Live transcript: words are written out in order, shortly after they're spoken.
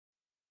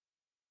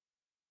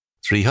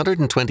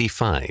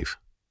325.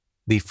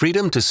 The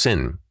Freedom to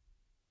Sin.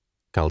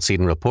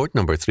 Chalcedon Report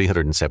number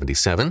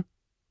 377,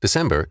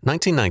 December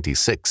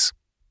 1996.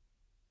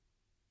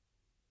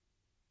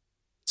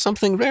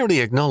 Something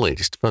rarely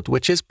acknowledged, but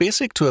which is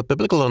basic to a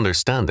biblical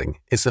understanding,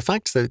 is the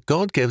fact that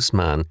God gives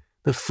man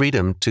the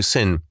freedom to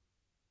sin.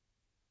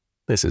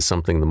 This is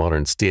something the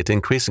modern state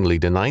increasingly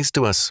denies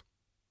to us.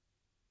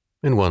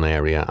 In one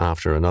area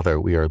after another,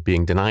 we are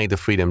being denied the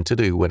freedom to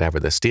do whatever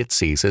the state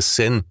sees as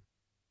sin.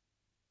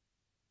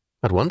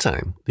 At one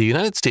time, the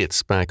United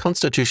States, by a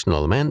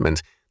constitutional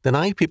amendment,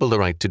 denied people the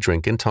right to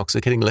drink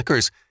intoxicating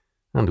liquors,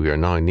 and we are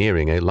now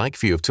nearing a like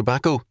view of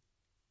tobacco.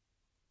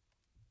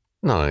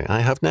 Now, I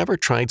have never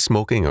tried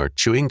smoking or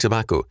chewing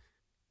tobacco.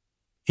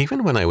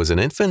 Even when I was an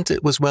infant,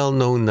 it was well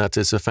known that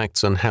its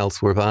effects on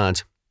health were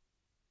bad.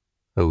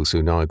 Those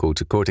who now go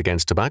to court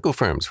against tobacco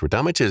firms for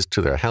damages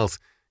to their health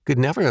could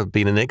never have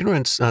been in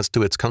ignorance as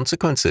to its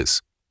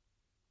consequences.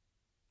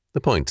 The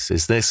point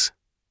is this: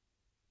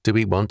 do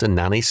we want a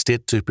nanny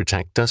state to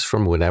protect us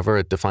from whatever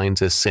it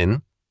defines as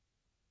sin?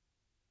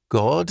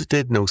 God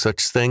did no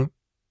such thing.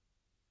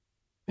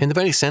 In the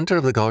very centre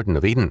of the Garden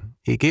of Eden,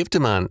 He gave to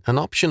man an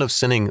option of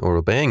sinning or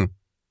obeying.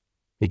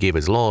 He gave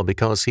His law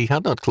because He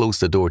had not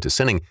closed the door to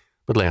sinning,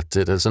 but left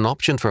it as an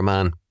option for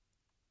man.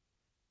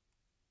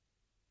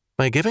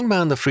 By giving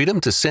man the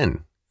freedom to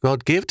sin,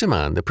 God gave to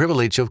man the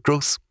privilege of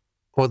growth,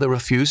 or the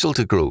refusal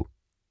to grow.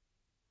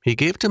 He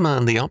gave to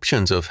man the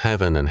options of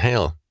heaven and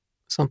hell,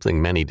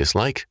 something many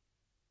dislike.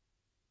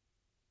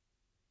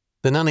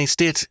 The nanny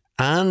state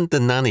and the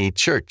nanny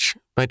church,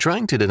 by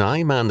trying to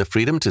deny man the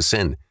freedom to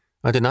sin,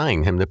 are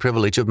denying him the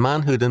privilege of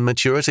manhood and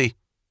maturity.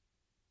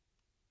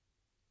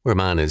 Where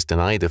man is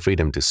denied the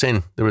freedom to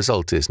sin, the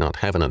result is not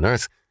heaven and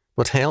earth,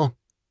 but hell,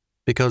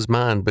 because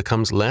man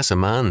becomes less a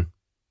man.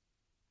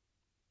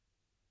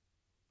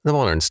 The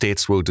modern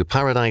state's road to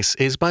paradise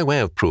is by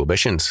way of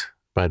prohibitions,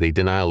 by the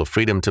denial of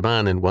freedom to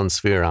man in one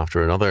sphere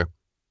after another.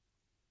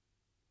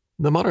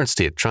 The modern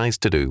state tries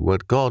to do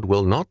what God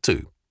will not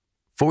do: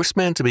 force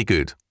men to be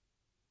good.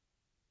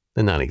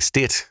 The nanny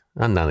state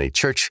and nanny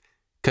church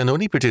can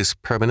only produce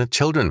permanent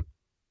children,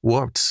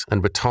 warped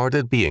and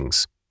retarded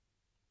beings.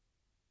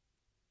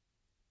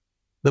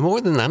 The more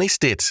the nanny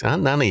state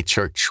and nanny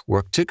church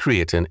work to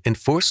create and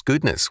enforce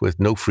goodness with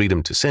no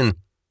freedom to sin,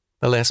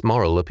 the less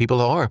moral the people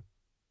are.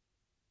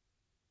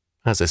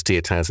 As the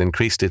state has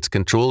increased its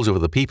controls over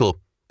the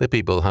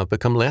people have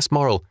become less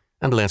moral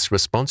and less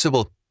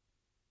responsible.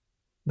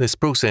 This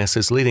process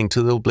is leading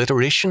to the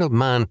obliteration of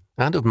man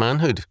and of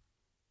manhood.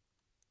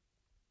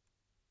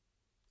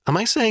 Am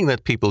I saying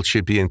that people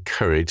should be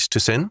encouraged to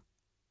sin?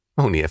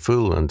 Only a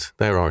fool, and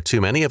there are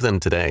too many of them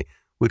today,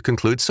 would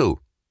conclude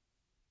so.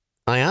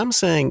 I am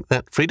saying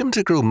that freedom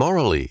to grow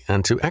morally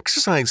and to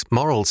exercise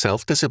moral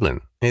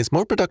self-discipline is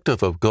more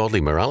productive of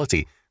godly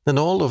morality than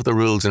all of the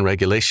rules and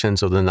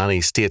regulations of the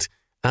nanny state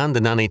and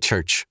the nanny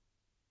church.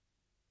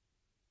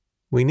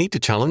 We need to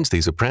challenge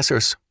these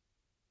oppressors.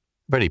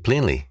 Very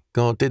plainly,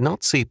 God did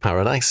not see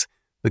paradise,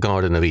 the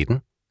Garden of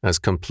Eden, as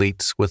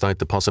complete without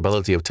the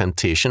possibility of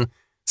temptation,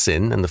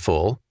 sin, and the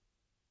fall.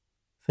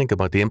 Think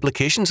about the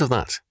implications of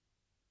that.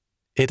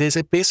 It is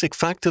a basic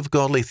fact of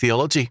godly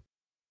theology.